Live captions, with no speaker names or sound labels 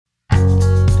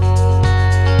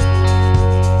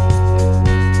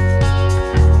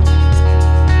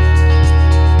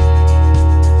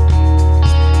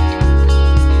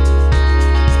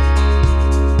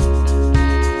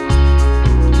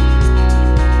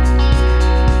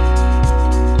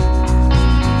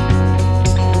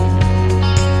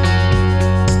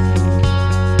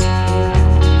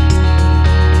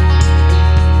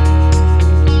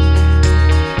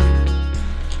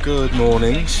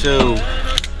morning. So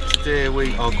today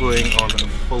we are going on a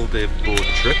full day boat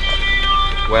trip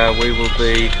where we will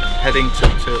be heading to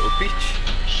Turtle Beach.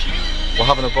 We're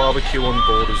having a barbecue on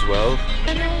board as well.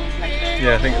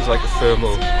 Yeah, I think it's like a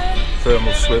thermal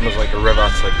swim. It's like a river.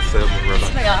 It's like a thermal river.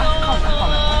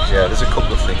 Yeah, there's a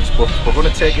couple of things, but we're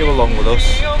going to take you along with us.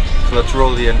 So let's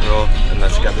roll the intro and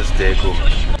let's get this day going.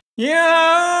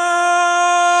 Yeah.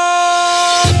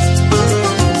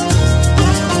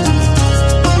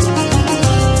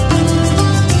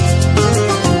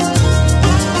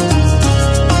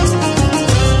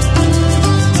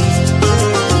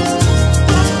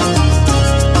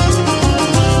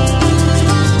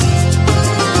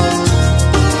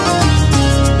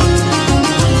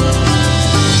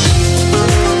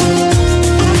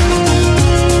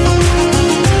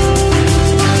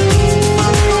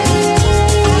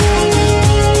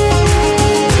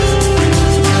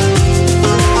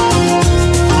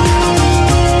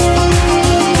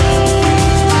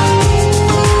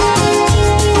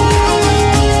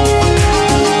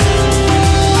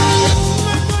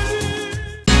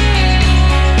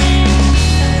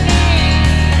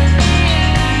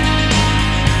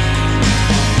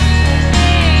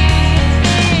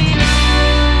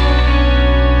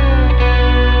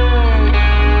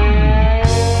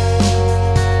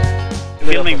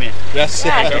 Filming me? Yes.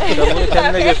 Yeah.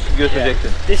 Can make a good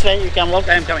projection. This way you can walk,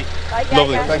 I am coming.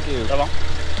 Lovely, thank you. So long.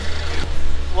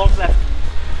 Walk left.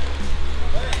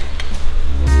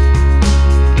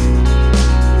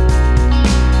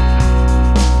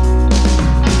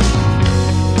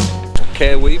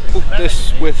 Okay, we booked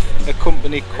this with a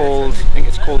company called, I think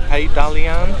it's called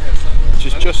Dalyan, which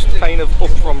is just kind of up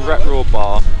from Retro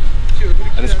Bar.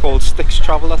 And it's called Styx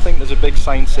Travel. I think there's a big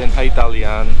sign saying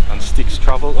Dalyan and Styx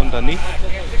Travel underneath.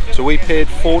 So we paid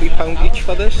 £40 each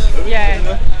for this.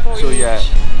 Yeah. So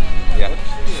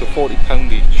so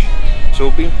 £40 each. So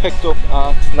we've been picked up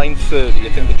at 9:30. I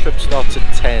think the trip starts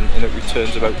at 10 and it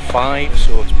returns about 5.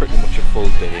 So it's pretty much a full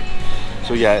day.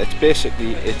 So yeah, it's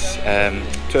basically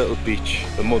Turtle Beach,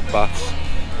 the mud baths,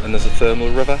 and there's a thermal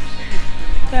river.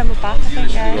 Thermal bath, I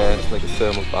think, yeah. Yeah, it's like a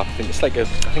thermal bath. I think it's like a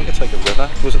river.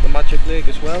 Was it the Magic Lake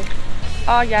as well?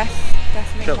 Oh yes,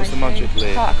 definitely. That was the Magic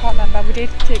Lake. I can't remember. We did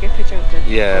take a picture of it.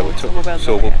 Yeah, we took.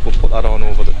 So we'll put that on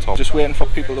over the top. Just waiting for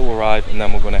people to arrive, and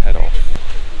then we're going to head off.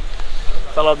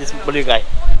 Follow this blue guy.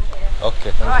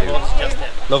 Okay, thank you.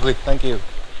 Lovely, thank you.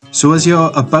 So as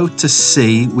you're about to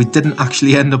see, we didn't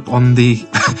actually end up on the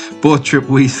boat trip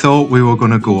we thought we were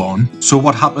going to go on. So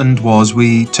what happened was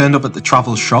we turned up at the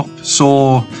travel shop,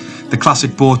 saw the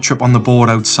Classic Boat Trip on the board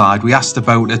outside. We asked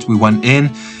about it, we went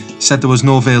in, said there was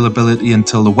no availability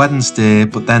until the Wednesday,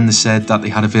 but then they said that they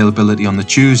had availability on the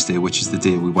Tuesday, which is the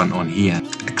day we went on here.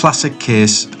 A classic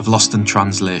case of lost in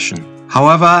translation.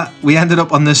 However, we ended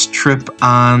up on this trip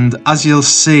and as you'll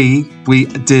see, we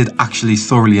did actually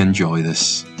thoroughly enjoy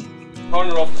this.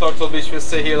 Corner of Turtle Beach, we'll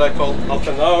stay here like half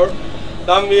an hour.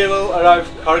 Then we will arrive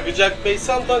Barcardi Bay.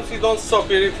 Sometimes we don't stop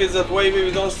here. If it's that way,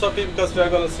 we don't stop here because we are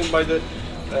going to swim by the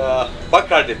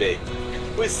Barcardi Bay.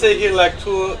 We stay here like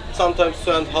sometimes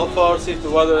 2.5 hours. If the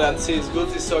weather and sea is good,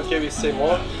 it's okay, we stay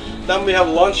more. Then we have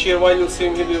lunch here. While you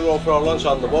swim here, we will go for our lunch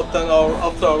on the boat. Then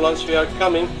after our lunch, we are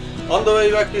coming. On the way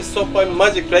back, we stop by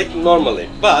Magic Lake normally.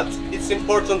 But it's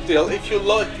important deal. If you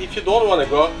don't want to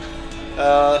go,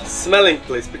 smelling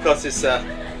place because it's a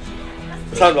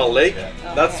thermal lake.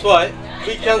 That's why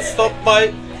we can stop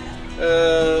by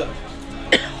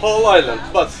whole island,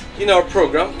 but in our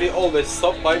program we always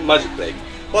stop by Magic Lake.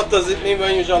 What does it mean?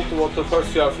 When you jump to water,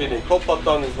 first you are feeling cold, but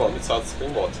down is warm, it's hot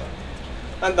spring water,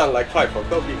 and then like 5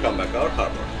 o'clock we come back our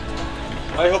harbor.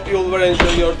 I hope you will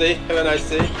enjoy your day. Have a nice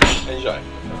day. Enjoy.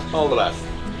 All the best.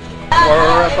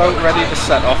 We're about ready to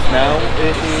set off now.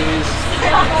 It is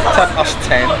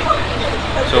 10:10.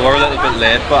 So we're a little bit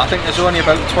late, but I think there's only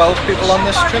about 12 people on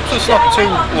this trip, so it's not too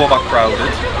overcrowded.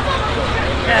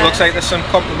 Yeah. Looks like there's some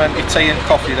complimentary tea and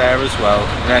coffee there as well,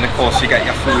 and then of course you get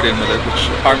your food in with it, which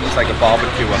apparently is like a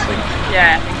barbecue, I think.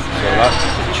 Yeah. So that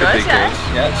should be good.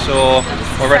 Yeah, so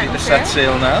we're ready to set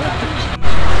sail now.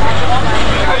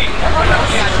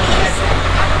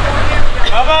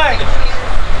 Bye bye!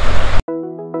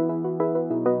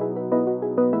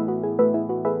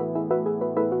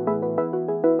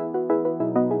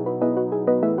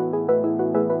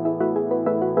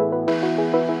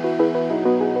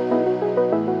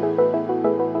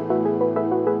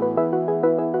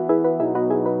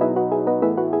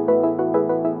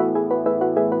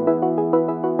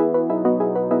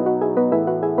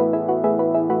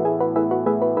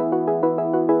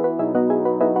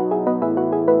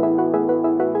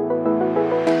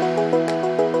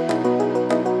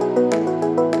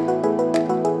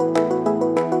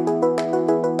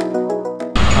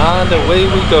 And away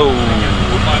we go. Are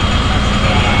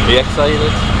you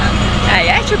excited?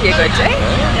 Yeah, it should be a good day.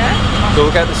 Yeah. So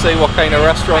we'll get to see what kind of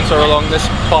restaurants are along this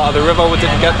part of the river. We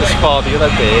didn't get this far the other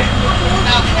day.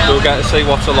 So we'll get to see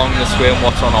what's along this way and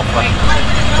what's on offer.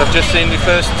 So I've just seen my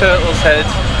first turtle's head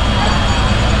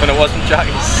when it wasn't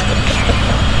Jackie's.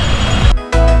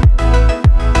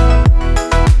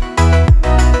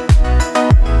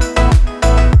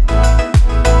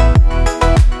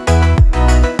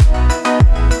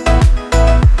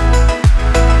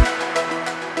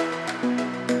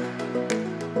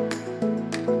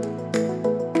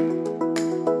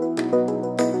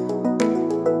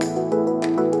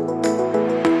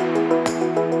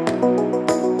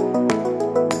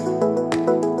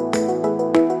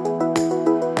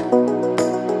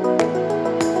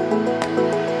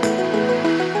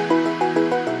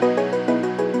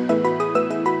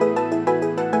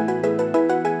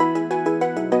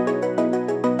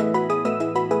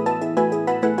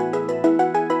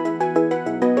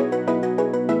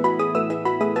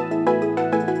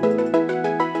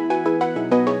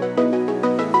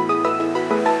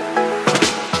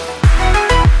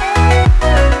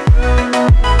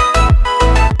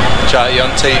 Chatty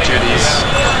on tea duties.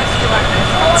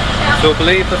 So I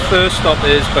believe the first stop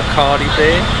is Barcardi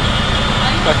Bay.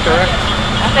 Is that correct?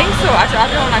 I think so. I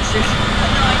don't actually.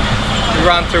 We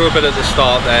ran through a bit at the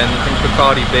start then. I think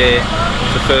Barcardi Bay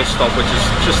is the first stop, which is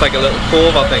just like a little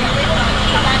cove, I think.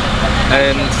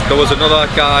 And there was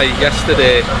another guy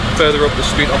yesterday further up the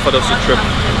street offered us a trip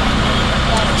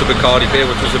to Barcardi Bay,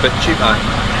 which was a bit cheaper.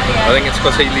 I think it's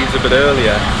because he leaves a bit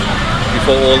earlier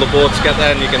before all the boats get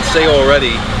there, and you can see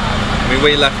already. I mean,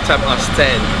 we left 10 past 10.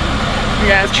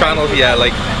 Yeah. The channel here,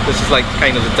 like this is like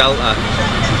kind of the delta.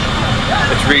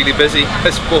 It's really busy.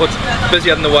 This boat's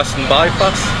busier than the Western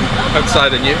Bypass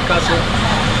outside of Newcastle.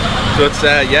 So it's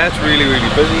yeah, it's really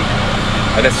busy,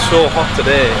 and it's so hot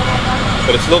today.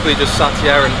 But it's lovely just sat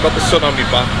here and got the sun on me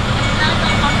back.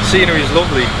 Scenery is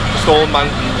lovely, just all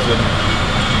mountains and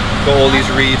got all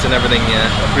these reeds and everything. Yeah,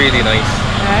 really nice.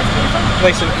 Yeah, it's beautiful.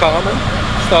 Nice and calming.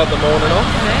 Start the morning off.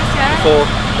 It is, yeah. Before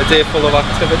a day full of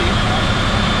activity.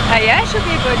 Yeah, it should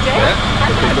be a good day. Yeah,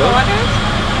 should be I'm good. looking forward to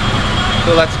it.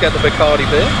 So let's get the Barcardi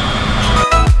Bay.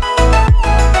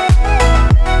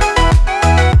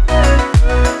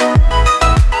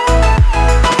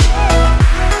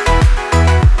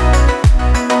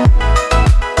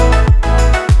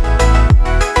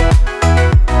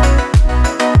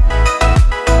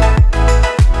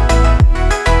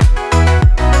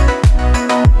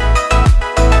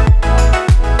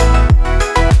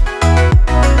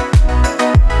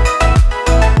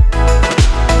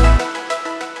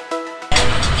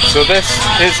 So this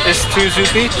is Itzuzu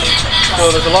Beach. So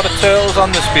there's a lot of turtles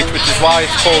on this beach, which is why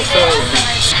it's called Turtle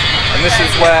Beach. And this is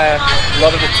where a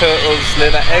lot of the turtles lay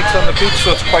their eggs on the beach,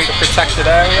 so it's quite a protected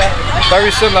area.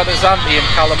 Very similar to Zante and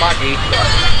Kalamaki.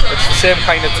 It's the same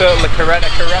kind of turtle, the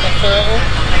Karena turtle.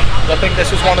 I think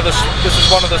this is one of the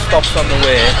stops on the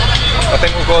way. I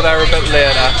think we'll go there a bit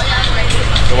later.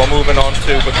 So we're moving on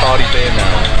to Barcardi Bay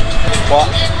now.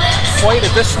 But quite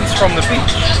a distance from the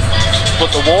beach. But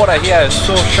the water here is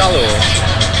so shallow,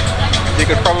 you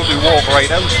could probably walk right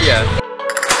out here.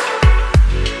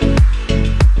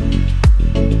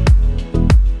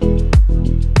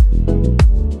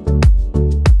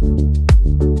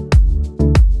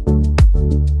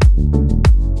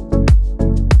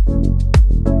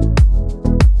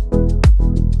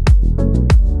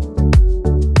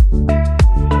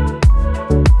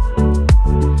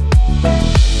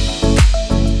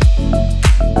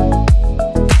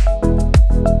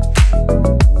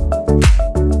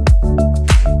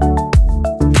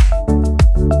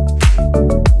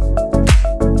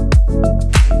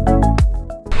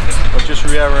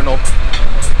 Rearing up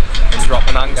and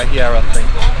dropping anchor here, I think.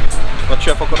 Not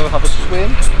sure if I'm going to have a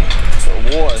swim, but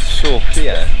the water is so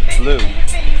clear, blue, you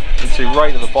can see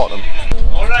right at the bottom.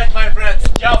 Alright, my friends,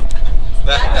 jump!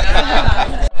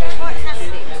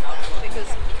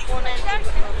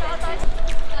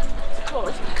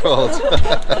 Cold.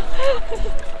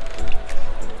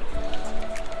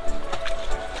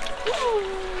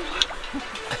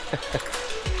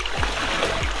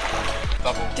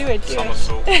 Do it, do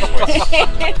Somersault using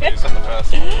the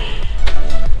first one.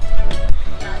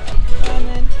 And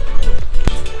then...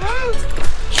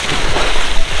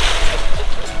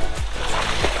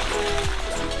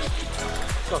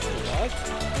 Not too bad.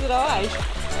 Is it alright?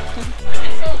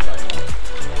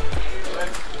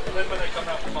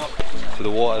 So the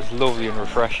water is lovely and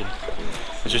refreshing.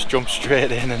 You just jump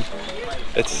straight in, and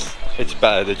it's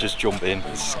better to just jump in.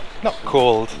 It's not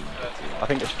cold, I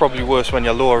think it's probably worse when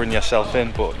you're lowering yourself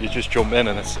in, but you just jump in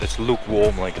and it's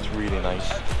lukewarm, like it's really nice.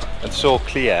 And so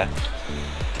clear,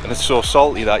 and it's so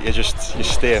salty that you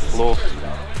stay afloat.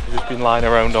 I've just been lying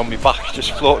around on my back,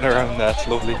 just floating around there, it's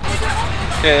lovely.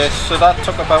 Okay, so that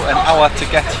took about an hour to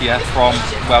get here from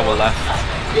where we left.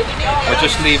 We're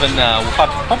just leaving now. We've had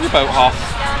probably about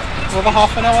over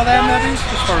half an hour there maybe,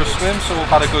 just for a swim, so we've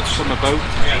had a good swim about.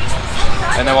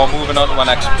 And now we're moving on to our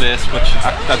next place, which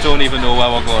I don't even know where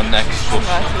we're going next, but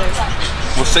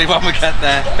we'll see when we get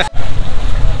there.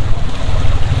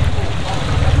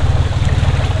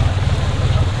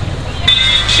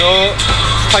 So,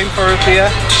 it's time for a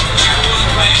beer.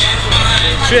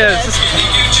 Cheers!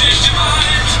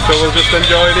 So we'll just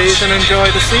enjoy these and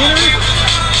enjoy the scenery.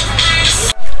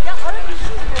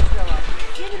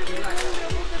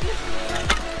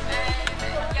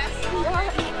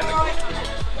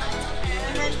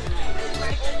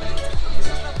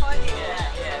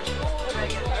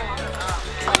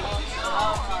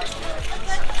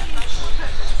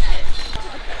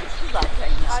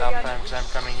 Sometimes I'm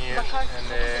coming here in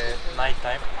the night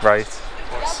time. Right.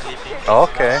 For sleeping. Oh,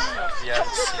 okay. We have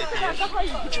sleep here.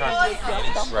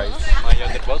 Charter. Right. My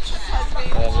younger boat.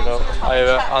 And you know, I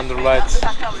have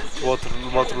underlight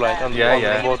water light under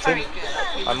the water.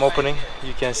 I'm opening.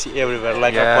 You can see everywhere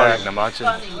like I a can imagine.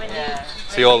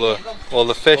 See all the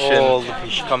fish all the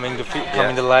fish coming,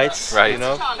 coming the lights. Right. You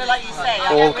know,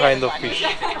 all kind of fish.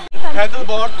 Paddle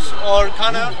boards or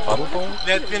canoe? Paddleboard?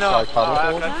 Let me know. Like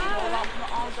paddleboard?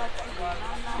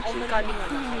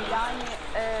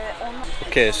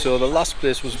 Okay, so the last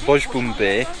place was Bozburun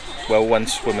Bay, where we went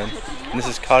swimming, and this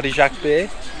is Aegean Bay.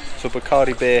 So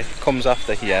Barcardi Bay comes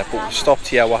after here, but we stopped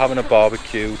here, we're having a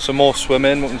barbecue, some more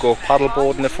swimming, we can go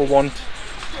paddleboarding if we want,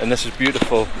 and this is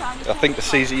beautiful. I think the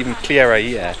sea's even clearer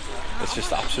here, it's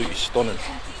just absolutely stunning.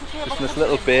 Just in this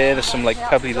little bay, there's some like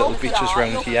pebbly little beaches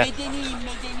around here,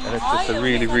 and it's just a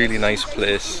really, really nice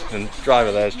place. And the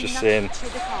driver there is just saying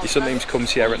he sometimes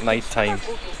comes here at night time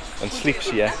and sleeps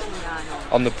here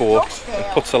on the boat and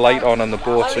puts a light on the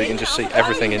boat so you can just see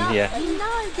everything in here.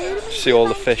 See all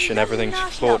the fish and everything's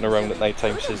floating around at night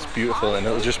time, so it's beautiful, and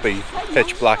it'll just be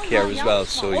pitch black here as well,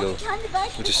 so you'll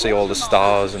just see all the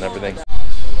stars and everything.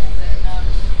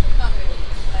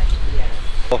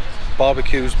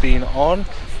 Barbecue's been on,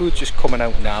 food's just coming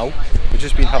out now. We've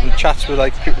just been having chats with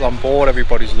like people on board,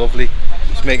 everybody's lovely,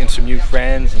 just making some new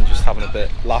friends and just having a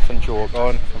bit laugh and joke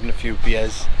on, having a few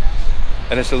beers.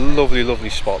 And it's a lovely, lovely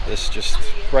spot, this, just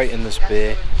right in this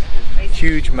bay.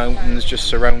 Huge mountains, just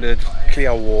surrounded,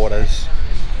 clear waters.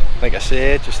 Like I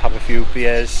say, just have a few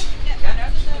beers,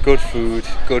 good food,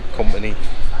 good company.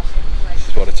 This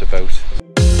is what it's about.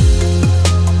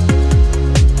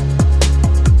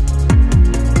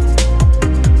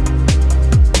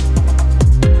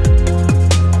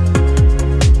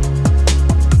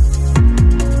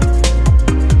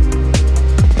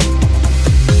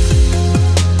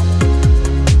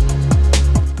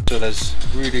 There's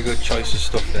really good choice of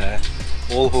stuff there,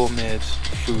 all homemade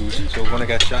food, so we're going to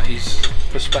get Jackie's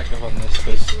perspective on this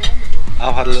because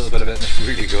I've had a little bit of it and it's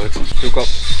really good. We've got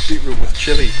beetroot with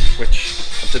chilli, which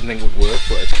I didn't think would work,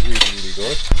 but it's really, really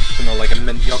good. You know, like a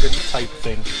mint yogurt type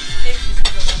thing.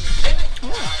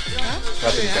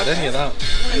 I didn't get any of that.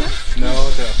 No,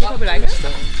 I don't. Probably like it.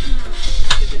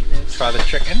 Try the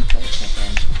chicken.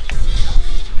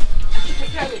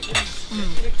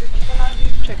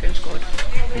 Chicken's good.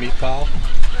 Meatball.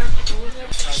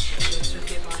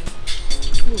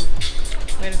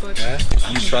 Very good. Yeah, I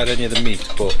haven't tried any of the meat,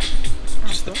 but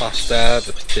just the pasta,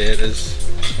 the potatoes,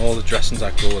 all the dressings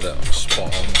that go with it are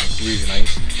spot on, like, really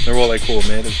nice. They're all like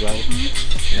homemade as well.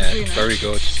 Yeah, really nice. Very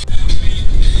good.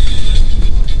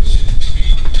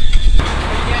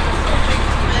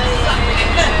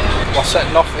 We're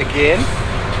setting off again.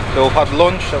 So we've had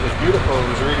lunch, that was beautiful, it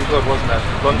was really good, wasn't it?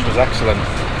 Lunch was excellent.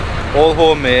 All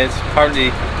homemade.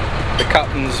 Apparently the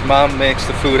captain's mum makes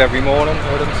the food every morning,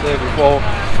 I heard him say before.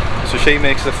 So she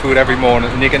makes the food every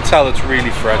morning and you can tell it's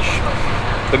really fresh.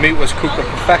 The meat was cooked to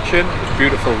perfection, it was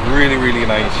beautiful, really, really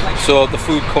nice. So the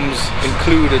food comes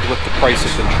included with the price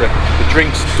of the trip. The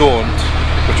drinks don't,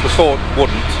 which we thought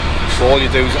wouldn't. So all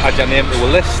you do is add your name to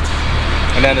a list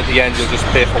and then at the end you'll just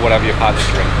pay for whatever you've had to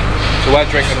drink. So we're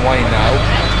drinking wine now,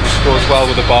 which goes well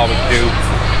with the barbecue,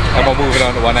 and we're moving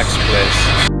on to our next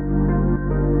place.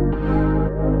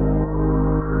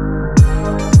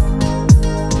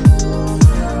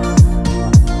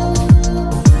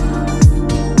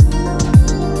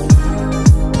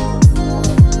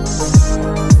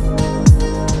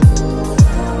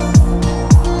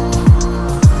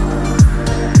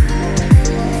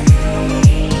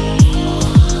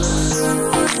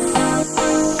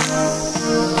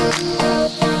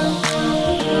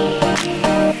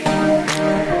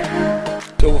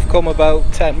 come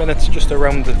about 10 minutes just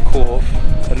around the cove,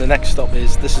 and the next stop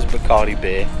is, this is Barcardi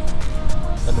Bay,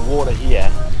 and the water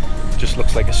here just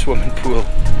looks like a swimming pool.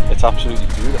 It's absolutely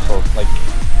beautiful. Like,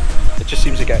 it just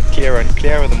seems to get clearer and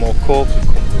clearer the more coves we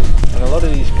come through. And a lot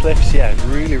of these cliffs, yeah,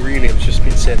 really, I've just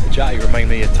been saying to Jackie,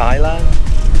 remind me of Thailand.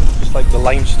 Just like the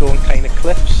limestone kind of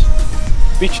cliffs.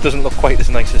 Beach doesn't look quite as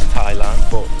nice as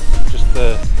Thailand, but just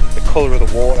the colour of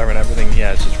the water and everything,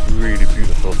 yeah, it's just really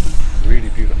beautiful. Really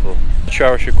beautiful. I'm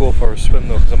sure I should go for a swim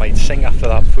though, because I might sing after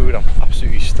that food. I'm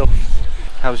absolutely stuffed.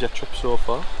 How's your trip so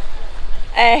far?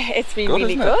 It's been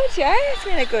really good, yeah. It's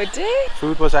been a good day.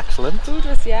 Food was excellent. Food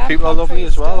was, yeah. People are lovely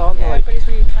as well, aren't they? Yeah, like, everybody's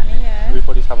really funny, yeah.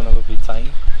 Everybody's having a lovely time.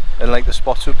 And like the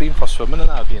spots we've been for swimming and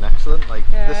that have been excellent. Like,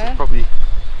 this is probably,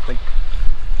 like,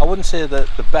 I wouldn't say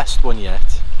the best one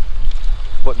yet,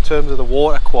 but in terms of the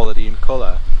water quality and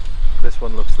colour, this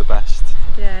one looks the best.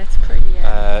 Yeah, it's pretty,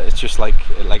 yeah. It's just like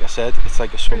I said, it's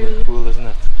like a swimming pool, isn't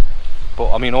it?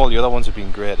 But I mean, all the other ones have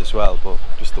been great as well, but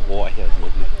just the water here is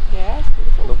lovely. Yeah, it's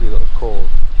beautiful. Lovely little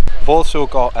cove. We've also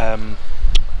got,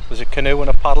 there's a canoe and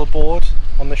a paddle board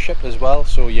on the ship as well,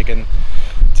 so you can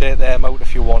take them out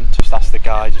if you want. Just ask the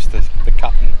guy, just the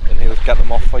captain, and he'll get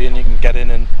them off for you, and you can get in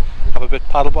and have a bit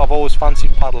paddle. I've always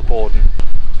fancied paddle boarding,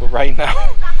 but right now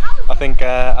I think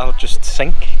I'll just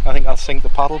sink. I think I'll sink the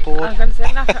paddle board. I was going to say,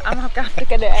 I'm going to have to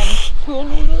get a pool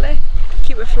noodle to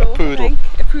keep it afloat. A poodle. I think.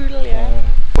 A poodle, yeah.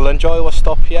 We'll enjoy our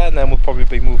stop here, and then we'll probably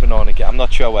be moving on again. I'm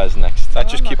not sure where's next. I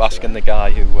just keep asking the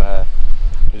guy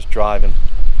who's driving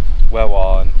where we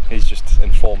are, and he's just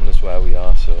informing us where we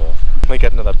are. So we might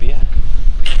get another beer.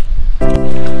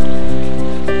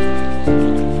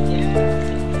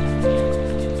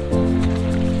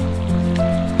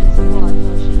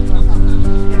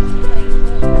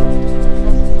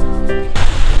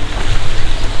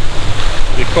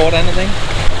 Caught anything?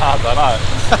 I don't know.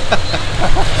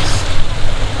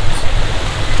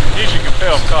 Usually you can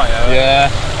film, can't you?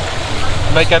 Yeah.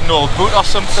 Might get an old boot or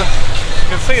something. You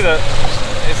can see that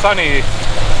it's only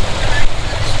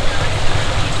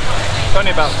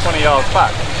about 20 yards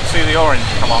back. You can see the orange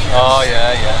come up. Oh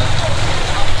yeah, yeah.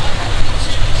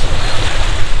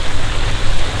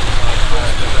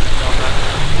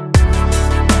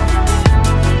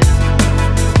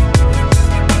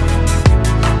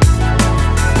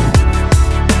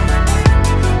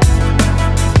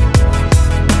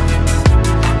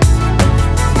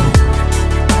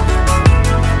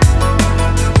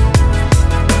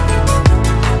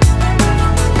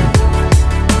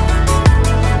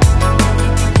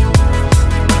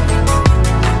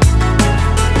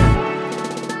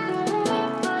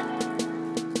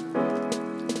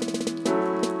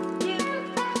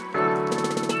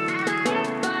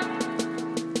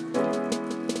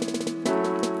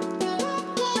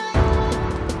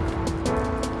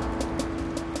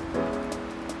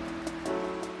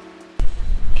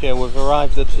 Okay, we've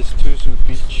arrived at Itzuzu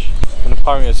Beach, and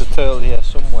apparently there's a turtle here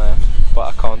somewhere, but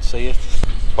I can't see it.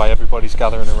 That's why everybody's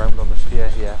gathering around on the pier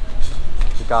here.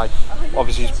 The guy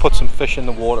obviously he's put some fish in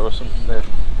the water or something to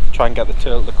try and get the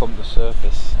turtle to come to the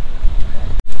surface.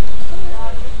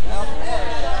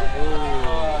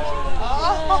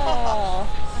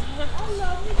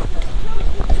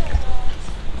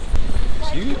 It's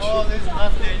huge. Oh, this is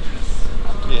not dangerous.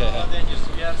 Yeah. Not dangerous.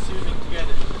 We are swimming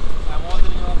together. I'm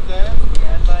wandering up there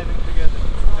and diving together.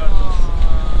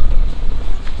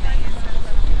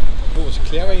 If it was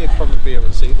clearer, you'd probably be able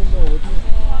to see them more, wouldn't you?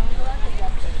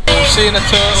 We're seeing a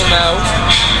turtle now.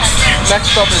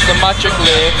 Next stop is the Magic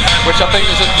Lake, which I think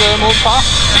is a thermal bath.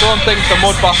 Don't think the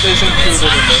mud bath is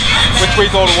included in it, which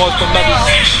we thought it was, but maybe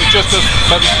it's just as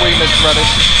maybe we misread it.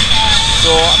 So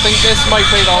I think this might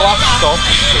be the last stop,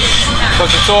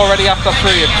 because it's already after 3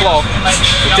 o'clock.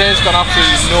 The day's gone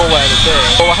absolutely nowhere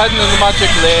today. So we're heading to the Magic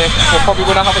Lake. We're probably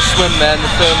going to have a swim there in the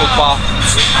thermal bath,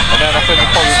 and then I think we'll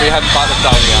probably be heading back to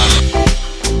Dalyan.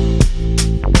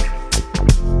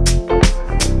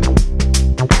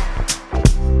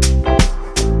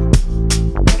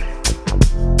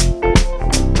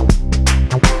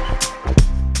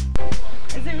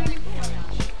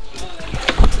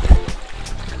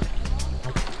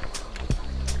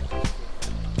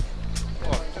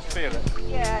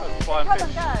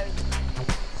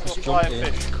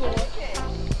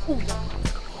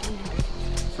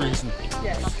 Freezing.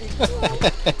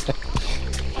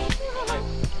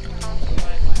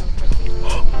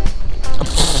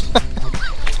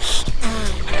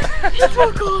 It's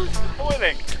so cold.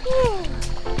 Boiling.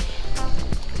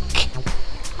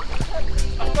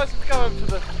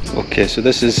 Okay, so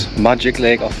this is Magic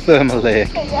Lake or Thermal Lake.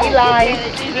 He lied.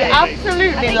 He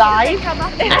absolutely lied.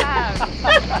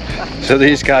 So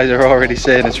these guys are already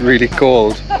saying it's really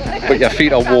cold, but your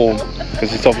feet are warm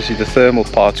because it's obviously the thermal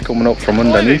parts coming up from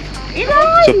underneath.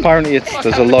 So apparently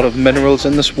there's a lot of minerals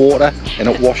in this water and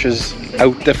it washes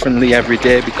out differently every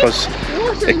day because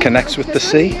it connects with the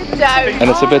sea. And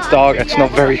it's a bit dark, it's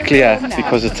not very clear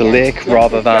because it's a lake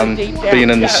rather than being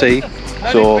in the sea.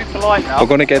 So we're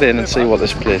going to get in and see what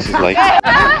this place is like.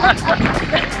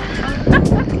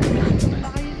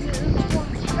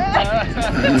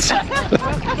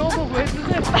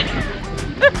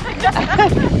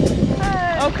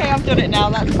 Okay, I've done it now,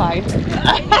 that's fine.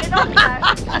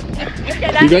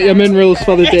 You got your minerals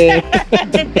for the day.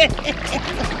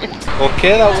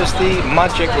 Okay, that was the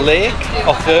Magic Lake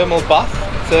or thermal bath,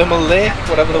 thermal lake,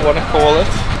 whatever they want to call it.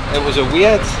 It was a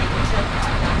weird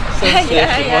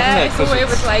sensation, wasn't it? So it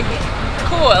was like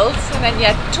cold and then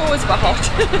your toes were hot.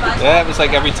 Yeah, it was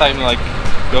like every time like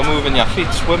you're moving your feet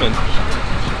swimming,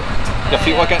 your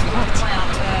feet were getting hot.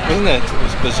 Wasn't it? It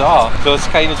was bizarre. So it's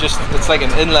kind of just, it's like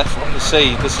an inlet from the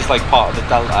sea. This is like part of the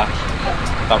delta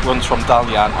that runs from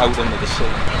Dalyan out into the sea.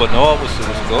 But no, it was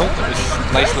good. It was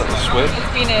a nice little swim.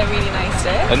 It's been a really nice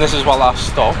day. And this is our last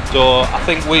stop. So I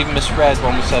think we misread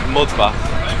when we said mud bath.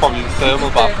 It's probably the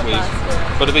thermal bath we've.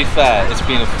 But to be fair, it's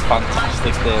been a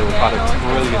fantastic day. We've had a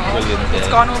brilliant day.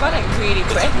 It's gone over like really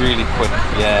quick. It's really quick,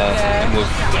 yeah. And we've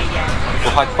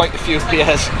had quite a few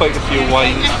beers, quite a few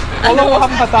wines. Although we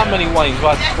haven't had that many wines, we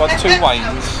had 2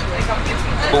 wines,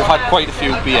 but we've had quite a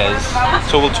few beers.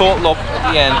 So we'll total up at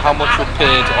the end how much we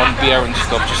paid on beer and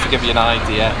stuff, just to give you an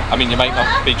idea. I mean, you might not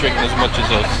be drinking as much as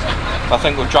us. I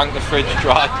think we've drank the fridge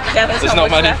dry. Yeah, there's not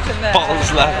many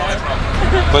bottles left.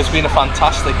 But it's been a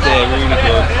fantastic day, really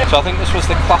good. So I think this was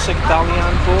the classic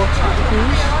Dalyan boat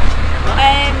cruise.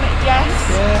 Yes.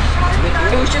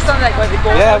 Yeah. It was just on like where the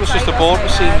boat. Yeah, it was just a boat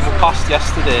we passed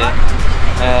yesterday.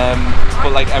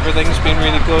 But like everything's been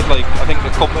really good. Like I think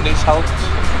the company's helped.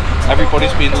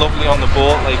 Everybody's been lovely on the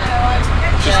boat. Like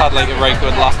just had like a very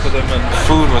good laugh with them, and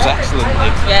food was excellent.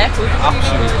 Like food was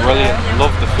absolutely brilliant.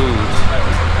 Loved the food.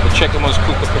 The chicken was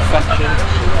cooked to perfection.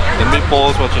 The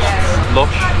meatballs were just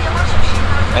lush.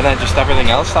 And then just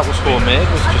everything else that was homemade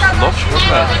was just lush,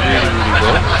 wasn't it? Really, really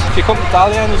good. If you come to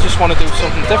Dalyan and you just want to do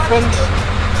something different,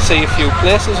 see a few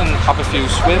places and have a few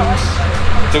swims,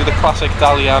 do the classic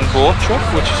Dalyan boat trip,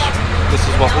 which is, this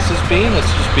is what this has been. It's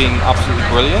just been absolutely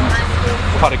brilliant.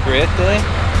 We've had a great day.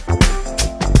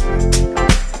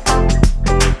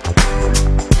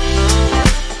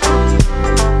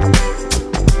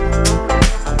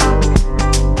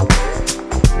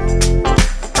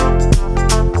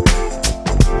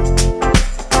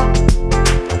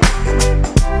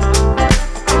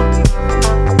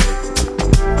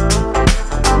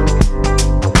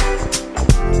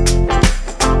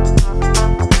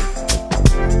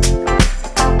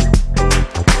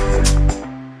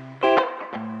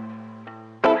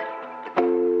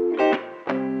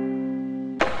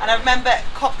 I remember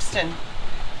Coxton.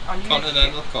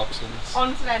 Continental Coxons.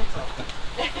 Continental.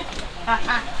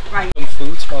 Right. Some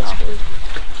food smells good.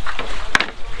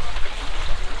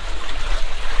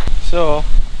 So,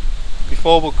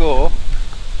 before we go,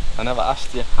 I never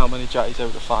asked you how many jatties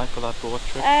out of 5 for that boat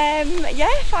trip.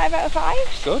 Yeah, 5 out of 5.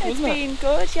 Good, wasn't it? It's been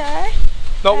good, yeah.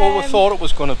 Not what we thought it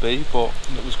was going to be, but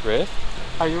it was great.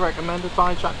 Are you recommended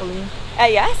by Jacqueline?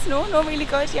 Yes, no, really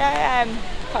good, yeah.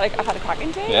 I've had a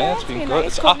cracking day. Yeah, it's been good.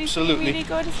 Nice. It's absolutely really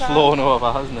good as well. flown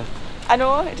over, hasn't it? I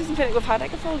know, it doesn't feel like we've had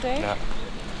like a full day.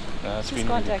 No, it's been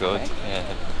gone really good. quick. Yeah.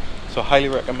 So I highly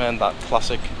recommend that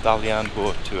classic Dalyan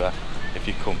boat tour if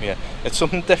you come here. It's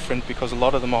something different because a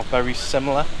lot of them are very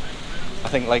similar. I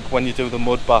think like when you do the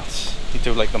mud baths, you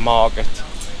do like the market.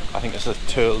 I think it's a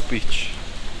Turtle Beach.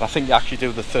 I think you actually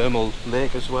do the thermal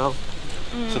lake as well.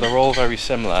 So they're all very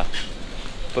similar.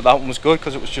 But that one was good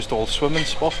because it was just all swimming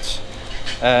spots.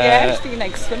 Yeah, just being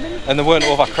like swimming. And they weren't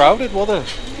overcrowded, were they?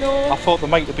 No. I thought they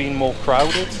might have been more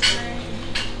crowded.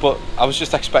 But I was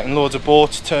just expecting loads of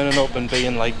boats turning up and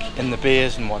being like in the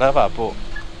bays and whatever, but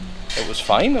it was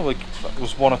fine. There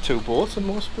was 1 or 2 boats in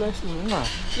most places, wasn't there?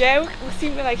 Yeah, we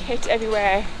seem to like hit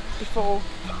everywhere before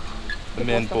the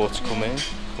main boats come in.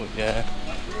 But yeah.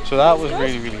 So that was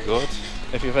really, really good.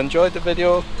 If you've enjoyed the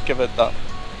video, give it that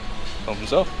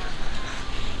thumbs up.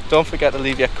 Don't forget to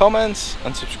leave your comments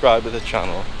and subscribe to the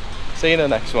channel. See you in the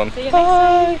next one. See you next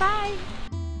time. Bye.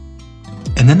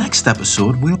 In the next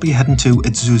episode, we'll be heading to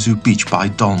Itzuzu Beach by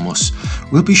Dalmus.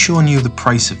 We'll be showing you the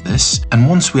price of this, and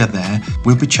once we're there,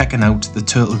 we'll be checking out the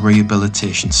Turtle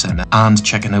Rehabilitation Centre and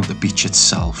checking out the beach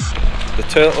itself. The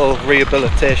Turtle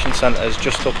Rehabilitation Centre is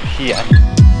just up here.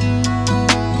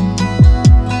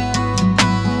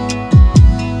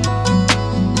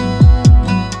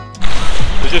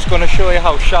 just going to show you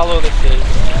how shallow this is.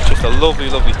 Just a lovely,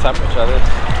 lovely temperature this.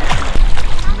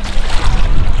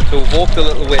 So we've walked a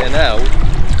little way now,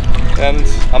 and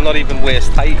I'm not even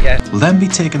waist height yet. We'll then be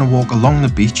taking a walk along the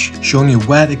beach, showing you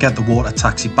where to get the water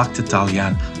taxi back to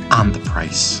Dalyan and the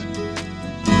price.